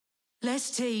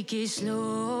Let's take it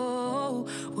slow.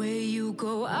 Where you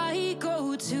go, I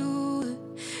go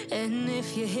too. And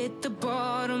if you hit the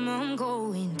bottom, I'm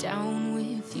going down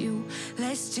with you.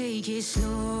 Let's take it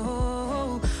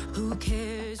slow. Who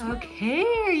cares? Okay,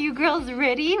 are you girls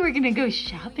ready? We're gonna go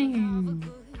shopping.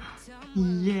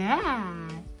 Yeah.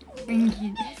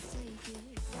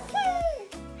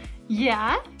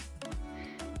 Yeah?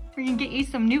 We're gonna get you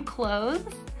some new clothes.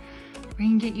 We're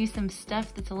gonna get you some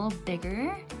stuff that's a little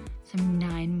bigger. Some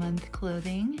 9-month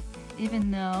clothing.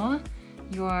 Even though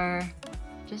you're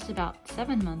just about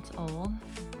 7 months old,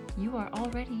 you are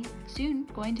already soon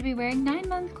going to be wearing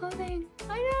 9-month clothing.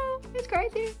 I know, it's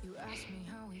crazy.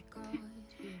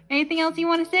 Anything else you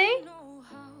want to say?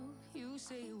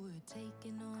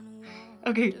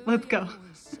 Okay, let's go.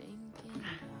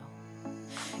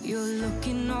 You're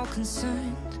looking all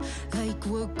concerned, like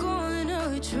we're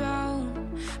gonna drown.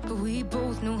 But we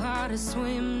both know how to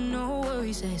swim, no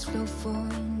worries as we'll fall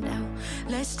now.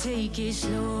 Let's take it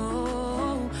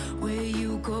slow. Where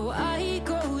you go, I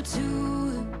go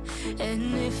too.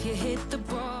 And if you hit the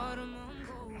bottom,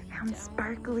 I found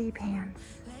sparkly pants.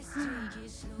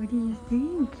 What do you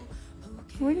think?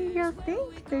 What do y'all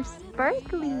think? They're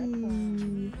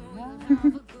sparkly.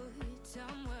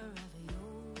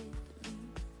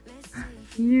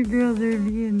 You girls are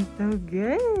being so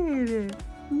good.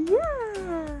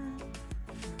 Yeah.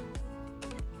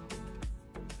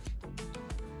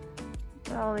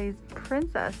 All these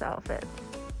princess outfits.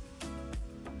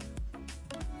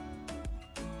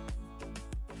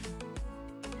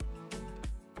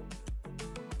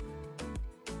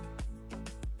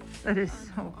 That is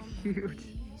so cute.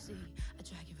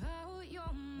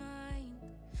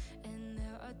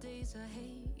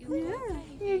 Yeah,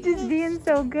 you're just being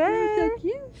so good. You're so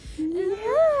cute.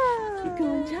 Yeah. You're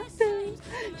going shopping.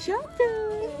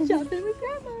 Shopping. Shopping with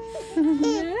Grandma.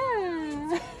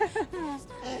 Yeah.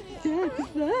 That's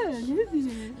fun, isn't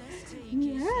it?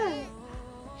 Yeah.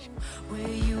 where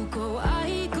you go,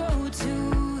 I go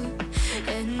too.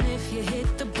 And if you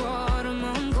hit the bottom,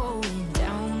 I'm going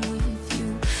down with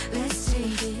you. Let's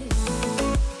take it.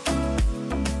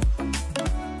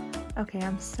 Okay,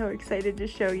 I'm so excited to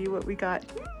show you what we got.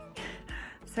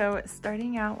 So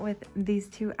starting out with these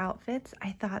two outfits,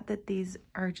 I thought that these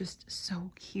are just so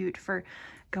cute for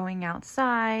going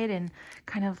outside and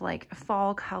kind of like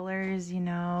fall colors, you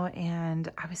know,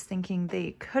 and I was thinking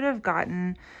they could have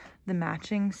gotten the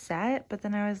matching set, but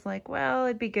then I was like, well,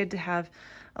 it'd be good to have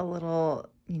a little,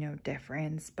 you know,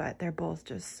 difference, but they're both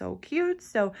just so cute.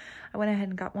 So I went ahead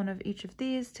and got one of each of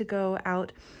these to go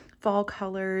out fall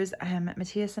colors.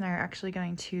 Matthias and I are actually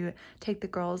going to take the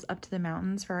girls up to the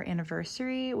mountains for our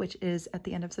anniversary, which is at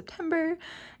the end of September.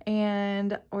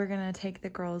 And we're gonna take the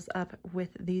girls up with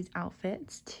these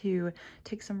outfits to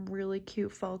take some really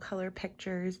cute fall color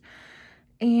pictures.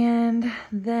 And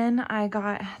then I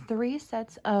got 3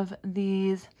 sets of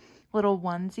these little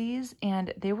onesies,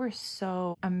 and they were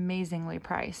so amazingly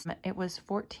priced. It was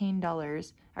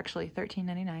 $14, actually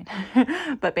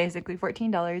 $13.99, but basically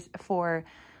 $14 for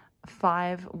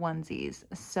 5 onesies.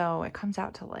 So it comes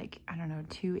out to like, I don't know,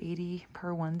 $2.80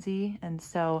 per onesie. And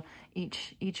so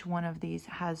each one of these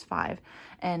has 5.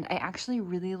 And I actually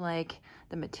really like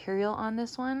the material on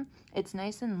this one. It's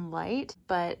nice and light,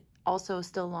 but also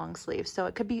still long sleeves. So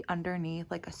it could be underneath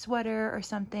like a sweater or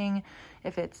something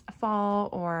if it's fall,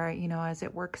 or, you know, as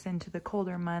it works into the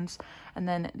colder months. And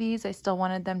then these, I still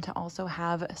wanted them to also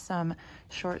have some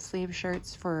short sleeve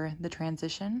shirts for the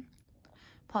transition.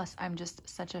 Plus, I'm just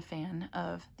such a fan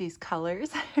of these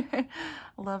colors.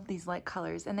 Love these light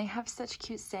colors. And they have such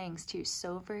cute sayings too.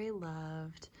 So very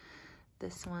loved.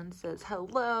 This one says,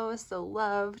 hello, so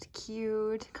loved,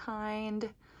 cute, kind.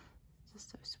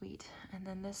 Just so sweet. And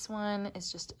then this one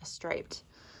is just a striped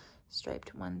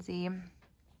onesie.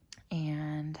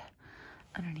 And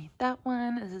underneath that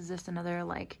one, this is just another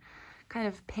like kind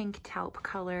of pink taupe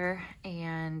color.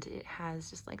 And it has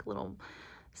just like little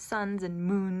suns and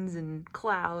moons and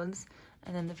clouds.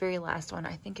 And then the very last one,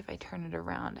 I think if I turn it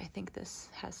around, I think this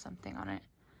has something on it.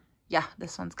 Yeah,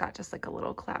 this one's got just like a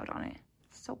little cloud on it.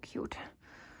 So cute.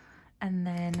 And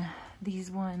then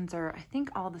these ones are, I think,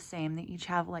 all the same. They each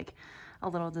have like a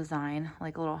little design,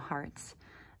 like little hearts,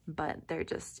 but they're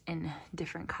just in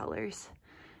different colors.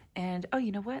 And oh,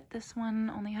 you know what? This one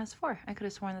only has 4. I could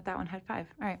have sworn that that one had 5.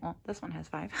 All right, well, this one has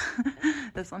 5.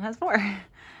 This one has 4.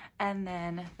 And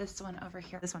then this one over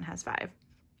here, this one has 5.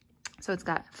 So it's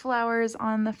got flowers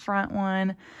on the front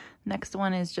one. Next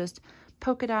one is just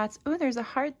polka dots. Oh, there's a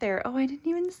heart there. Oh, I didn't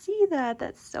even see that.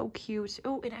 That's so cute.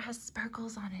 Oh, and it has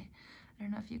sparkles on it. I I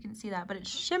don't know if you can see that, but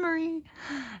it's shimmery.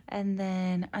 And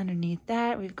then underneath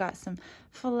that, we've got some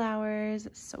flowers.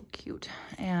 So cute.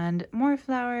 And more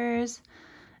flowers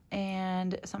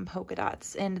and some polka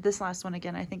dots. And this last one,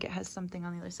 again, I think it has something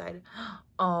on the other side.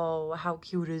 Oh, how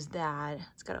cute is that?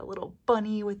 It's got a little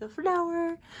bunny with a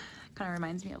flower. Kind of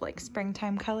reminds me of like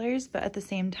springtime colors, but at the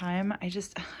same time, I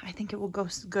think it will go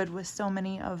good with so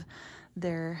many of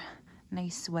their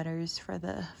nice sweaters for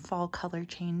the fall color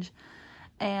change.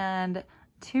 And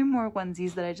two more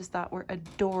onesies that I just thought were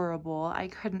adorable. I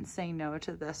couldn't say no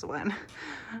to this one.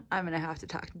 I'm gonna have to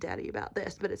talk to Daddy about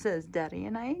this, but it says, Daddy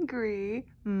and I agree,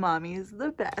 Mommy's the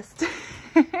best.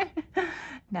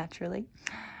 Naturally.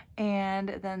 And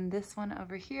then this one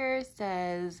over here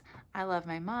says, I love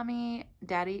my mommy,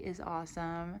 Daddy is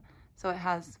awesome. So it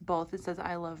has both. It says,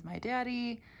 I love my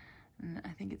daddy, and I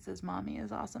think it says Mommy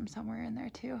is awesome somewhere in there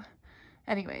too.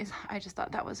 Anyways, I just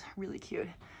thought that was really cute.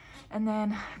 And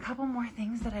then a couple more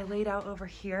things that I laid out over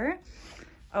here.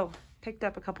 Oh, picked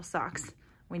up a couple socks.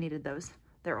 We needed those.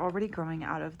 They're already growing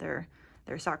out of their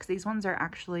socks. These ones are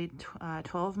actually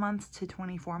 12 months to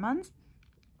 24 months.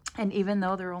 And even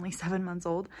though they're only 7 months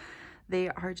old, they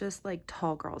are just like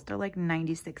tall girls. They're like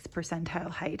 96th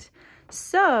percentile height.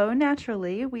 So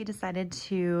naturally, we decided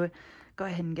to go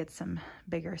ahead and get some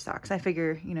bigger socks. I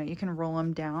figure, you know, you can roll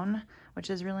them down, which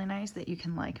is really nice, that you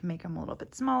can like make them a little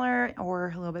bit smaller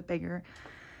or a little bit bigger.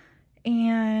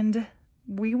 And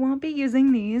we won't be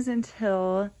using these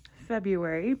until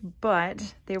February,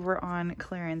 but they were on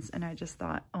clearance and I just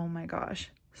thought, oh my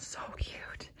gosh, so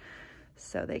cute.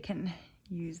 So they can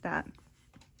use that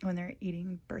when they're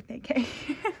eating birthday cake.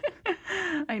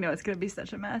 I know it's gonna be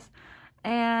such a mess.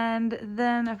 And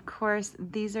then of course,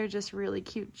 these are just really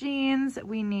cute jeans.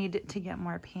 We need to get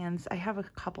more pants. I have a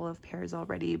couple of pairs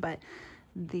already, but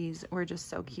these were just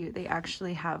so cute. They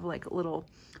actually have like little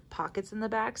pockets in the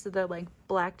back. So they're like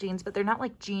black jeans, but they're not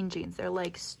like jeans. They're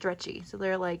like stretchy. So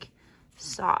they're like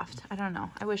soft. I don't know.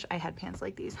 I wish I had pants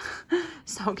like these.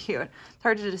 So cute. It's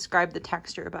hard to describe the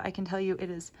texture, but I can tell you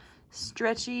it is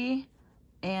stretchy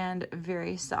and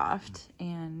very soft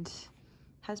and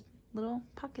has little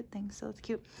pocket things, so it's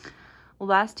cute.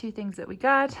 Last two things that we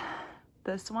got.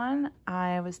 This one,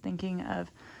 I was thinking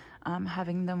of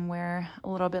having them wear a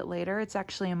little bit later. It's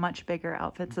actually a much bigger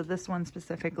outfit, so this one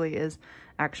specifically is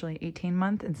actually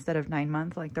 18-month instead of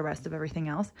 9-month like the rest of everything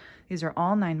else. These are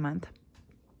all 9-month.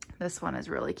 This one is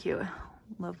really cute.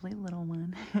 Lovely little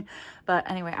one. But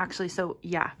anyway, actually, so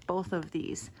yeah, both of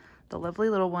these, the lovely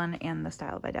little one and the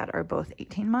Style by Dad, are both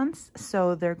 18 months.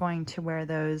 So they're going to wear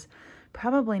those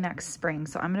probably next spring.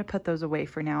 So I'm going to put those away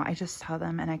for now. I just saw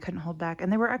them and I couldn't hold back. And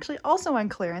they were actually also on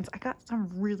clearance. I got some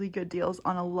really good deals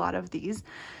on a lot of these.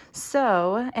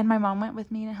 So, and my mom went with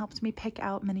me and helped me pick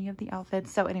out many of the outfits.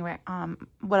 So anyway,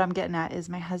 what I'm getting at is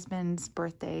my husband's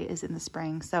birthday is in the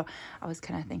spring. So I was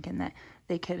kind of thinking that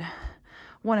they could,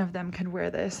 one of them could wear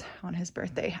this on his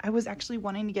birthday. I was actually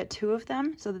wanting to get two of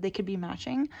them so that they could be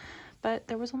matching, but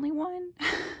there was only one.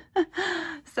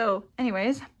 So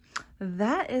anyways,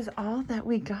 that is all that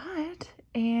we got,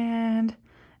 and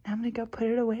I'm gonna go put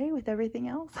it away with everything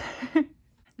else.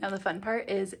 Now the fun part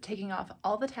is taking off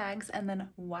all the tags and then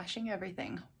washing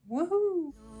everything.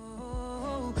 Woohoo!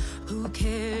 Oh, who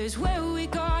cares where we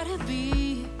gotta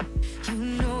be? You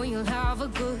know you'll have a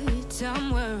good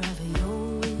time wherever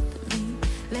you're with me.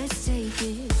 Let's take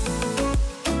it.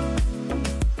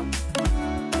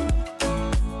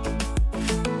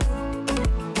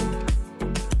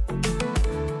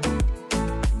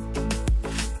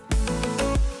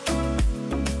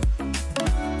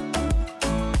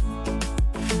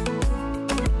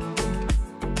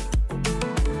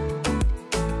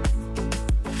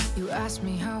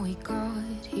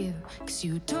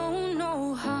 You don't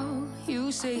know how.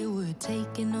 You say we're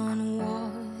taking on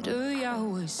water, yeah,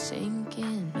 we're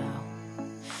sinking now.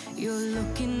 You're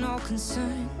looking all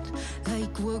concerned,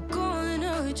 like we're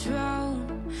gonna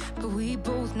drown, but we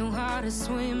both know how to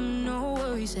swim. No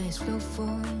worries, let's flow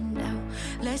for now.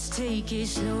 Let's take it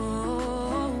slow.